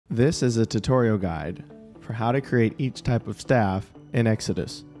This is a tutorial guide for how to create each type of staff in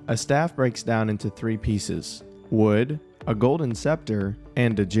Exodus. A staff breaks down into 3 pieces: wood, a golden scepter,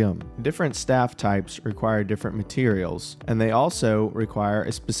 and a gem. Different staff types require different materials, and they also require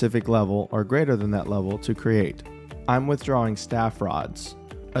a specific level or greater than that level to create. I'm withdrawing staff rods.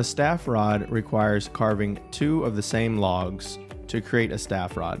 A staff rod requires carving 2 of the same logs to create a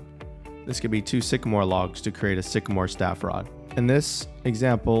staff rod. This could be 2 sycamore logs to create a sycamore staff rod. In this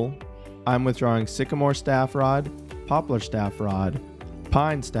example, I'm withdrawing sycamore staff rod, poplar staff rod,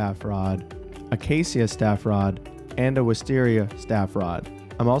 pine staff rod, acacia staff rod, and a wisteria staff rod.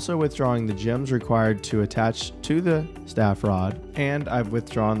 I'm also withdrawing the gems required to attach to the staff rod, and I've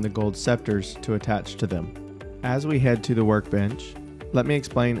withdrawn the gold scepters to attach to them. As we head to the workbench, let me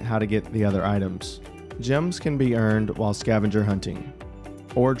explain how to get the other items. Gems can be earned while scavenger hunting,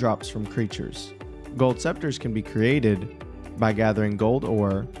 or drops from creatures. Gold scepters can be created by gathering gold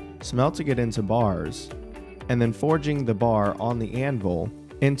ore, smelting it into bars, and then forging the bar on the anvil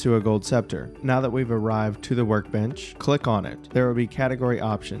into a gold scepter. Now that we've arrived to the workbench, click on it. There will be category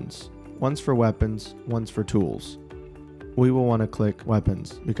options. One's for weapons, one's for tools. We will want to click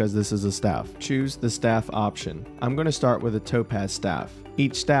weapons because this is a staff. Choose the staff option. I'm going to start with a Topaz Staff.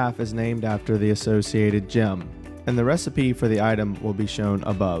 Each staff is named after the associated gem, and the recipe for the item will be shown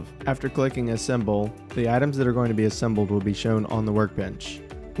above. After clicking assemble, the items that are going to be assembled will be shown on the workbench.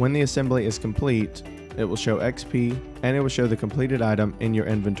 When the assembly is complete, it will show XP and it will show the completed item in your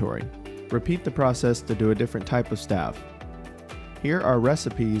inventory. Repeat the process to do a different type of staff. Here are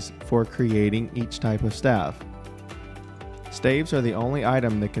recipes for creating each type of staff. Staves are the only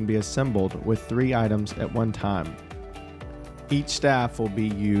item that can be assembled with 3 items at one time. Each staff will be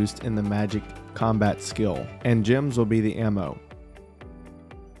used in the magic combat skill, and gems will be the ammo.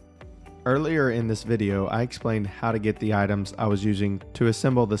 Earlier in this video, I explained how to get the items I was using to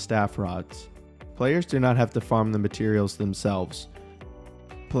assemble the staff rods. Players do not have to farm the materials themselves.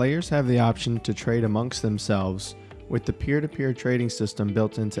 Players have the option to trade amongst themselves with the peer-to-peer trading system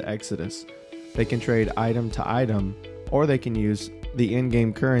built into Exodus. They can trade item to item, or they can use the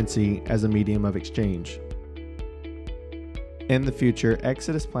in-game currency as a medium of exchange. In the future,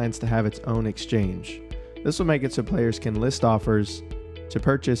 Exodus plans to have its own exchange. This will make it so players can list offers to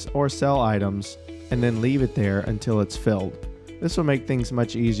purchase or sell items and then leave it there until it's filled. This will make things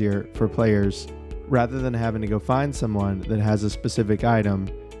much easier for players rather than having to go find someone that has a specific item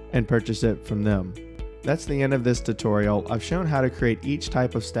and purchase it from them. That's the end of this tutorial. I've shown how to create each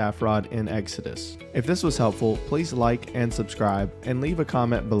type of staff rod in Exodus. If this was helpful, please like and subscribe and leave a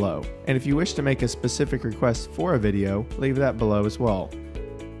comment below. And if you wish to make a specific request for a video, leave that below as well.